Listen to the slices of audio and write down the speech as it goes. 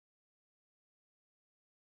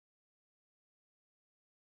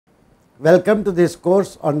Welcome to this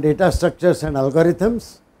course on data structures and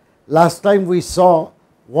algorithms. Last time we saw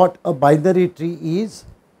what a binary tree is.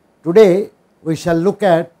 Today we shall look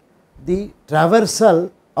at the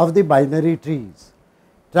traversal of the binary trees.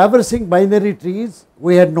 Traversing binary trees,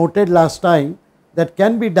 we had noted last time, that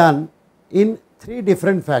can be done in three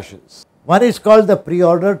different fashions. One is called the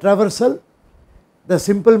pre-order traversal. The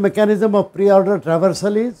simple mechanism of pre-order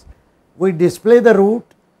traversal is we display the root,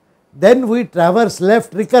 then we traverse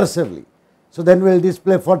left recursively. So then we will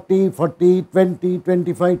display 40, 40, 20,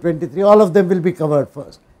 25, 23, all of them will be covered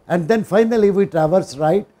first, and then finally we traverse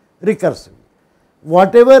right recursively.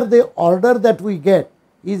 Whatever the order that we get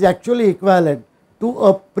is actually equivalent to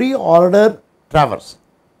a pre-order traversal.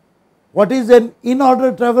 What is an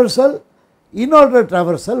in-order traversal? In-order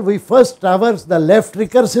traversal, we first traverse the left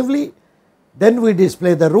recursively, then we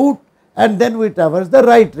display the root, and then we traverse the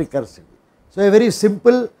right recursively. So a very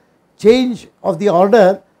simple change of the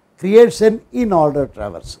order creates an in-order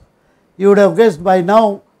traversal. You would have guessed by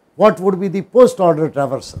now what would be the post-order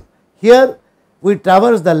traversal. Here we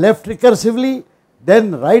traverse the left recursively,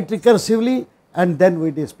 then right recursively, and then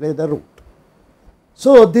we display the root.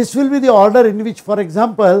 So this will be the order in which, for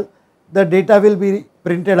example, the data will be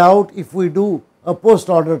printed out if we do a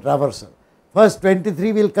post-order traversal. First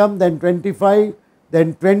 23 will come, then 25,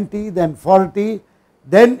 then 20, then 40,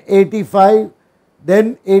 then 85,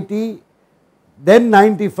 then 80, then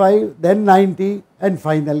 95, then 90, and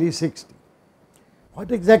finally 60.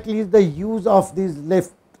 What exactly is the use of these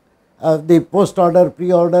left, the post-order,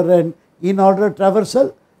 pre-order and in-order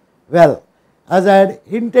traversal? Well, as I had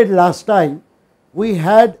hinted last time, we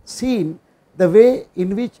had seen the way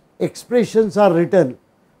in which expressions are written.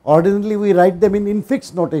 Ordinarily we write them in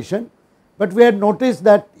infix notation, but we had noticed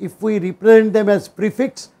that if we represent them as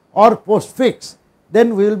prefix or postfix,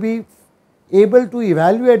 then we will be able to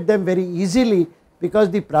evaluate them very easily,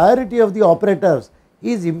 because the priority of the operators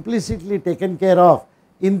is implicitly taken care of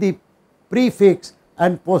in the prefix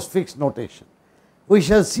and postfix notation. We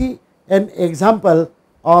shall see an example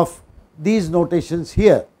of these notations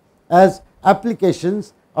here as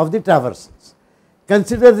applications of the traversals.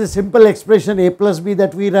 Consider the simple expression a plus b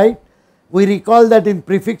that we write. We recall that in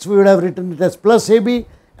prefix we would have written it as plus ab,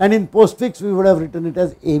 and in postfix we would have written it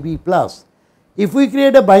as ab plus. If we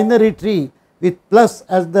create a binary tree with plus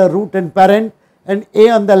as the root and parent and a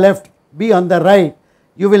on the left, b on the right,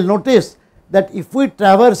 you will notice that if we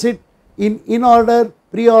traverse it in order,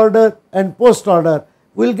 pre-order and post-order,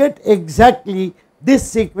 we will get exactly this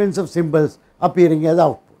sequence of symbols appearing as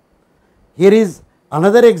output. Here is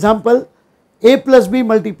another example. A plus b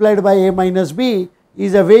multiplied by a minus b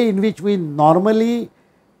is a way in which we normally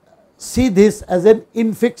see this as an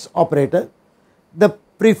infix operator. The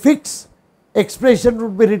prefix expression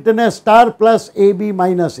would be written as star plus ab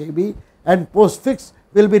minus ab, and postfix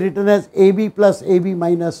will be written as ab plus ab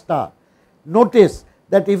minus star. Notice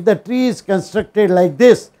that if the tree is constructed like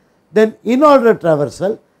this, then in-order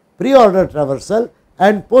traversal, pre-order traversal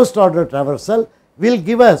and post-order traversal will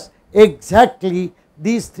give us exactly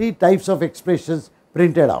these three types of expressions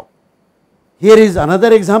printed out. Here is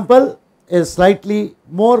another example, a slightly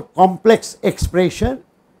more complex expression.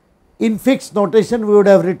 In fixed notation we would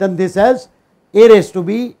have written this as a raised to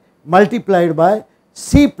b multiplied by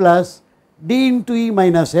c plus d into e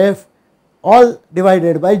minus f, all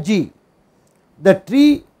divided by g. The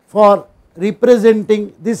tree for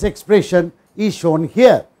representing this expression is shown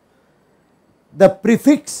here. The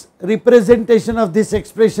prefix representation of this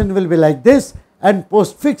expression will be like this, and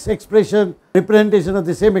postfix expression representation of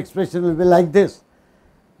the same expression will be like this.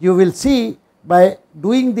 You will see by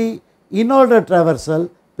doing the in-order traversal,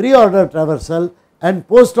 pre-order traversal and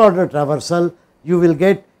post-order traversal, you will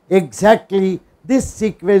get exactly this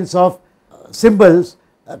sequence of symbols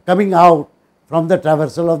coming out from the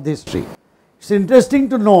traversal of this tree. It is interesting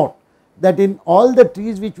to note that in all the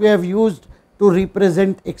trees which we have used to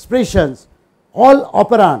represent expressions, all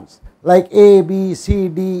operands like a, b, c,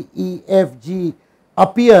 d, e, f, g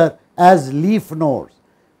appear as leaf nodes.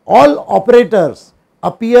 All operators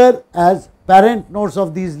appear as parent nodes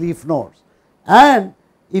of these leaf nodes, and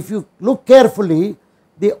if you look carefully,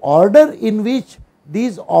 the order in which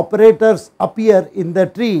these operators appear in the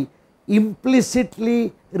tree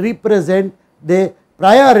implicitly represent the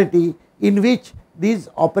priority in which these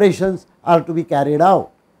operations are to be carried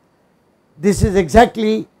out. This is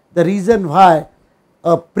exactly the reason why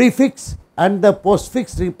a prefix and the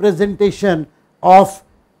postfix representation of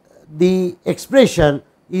the expression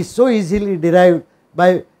is so easily derived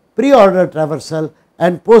by pre-order traversal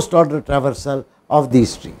and post-order traversal of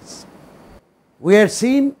these trees. We had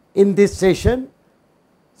seen in this session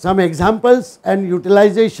some examples and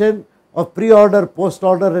utilization of pre-order,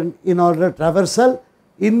 post-order and in-order traversal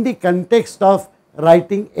in the context of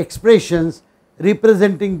writing expressions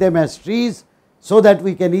representing them as trees, so that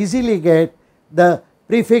we can easily get the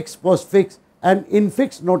prefix, postfix and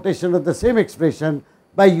infix notation of the same expression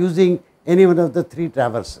by using any one of the three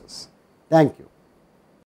traversals. Thank you.